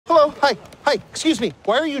Hello, hi, excuse me.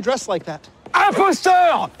 Why are you dressed like that?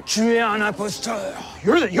 Imposter! Tu es un imposteur.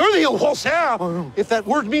 You're the imposteur. If that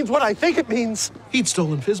word means what I think it means. He'd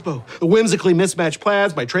stolen Fizbo. The whimsically mismatched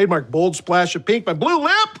plaids, my trademark bold splash of pink, my blue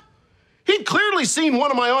lip. He'd clearly seen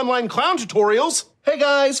one of my online clown tutorials. Hey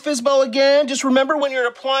guys, Fizbo again. Just remember when you're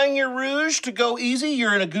applying your rouge to go easy,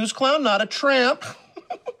 you're in a goose clown, not a tramp.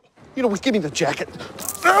 You know what, give me the jacket.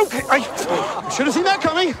 Okay, I should have seen that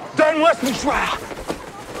coming. Donne-moi ce mouchoir.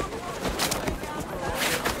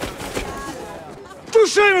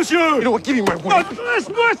 Touchez, monsieur! You know what, give me my wig.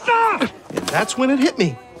 Laisse-moi ça! And that's when it hit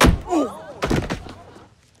me.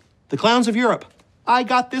 The clowns of Europe. I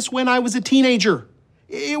got this when I was a teenager.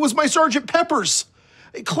 It was my Sergeant Pepper's.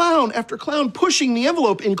 Clown after clown pushing the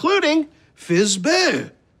envelope, including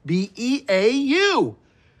Fizbeau, B-E-A-U.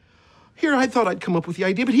 Here, I thought I'd come up with the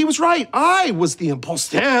idea, but he was right. I was the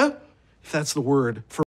imposteur, if that's the word for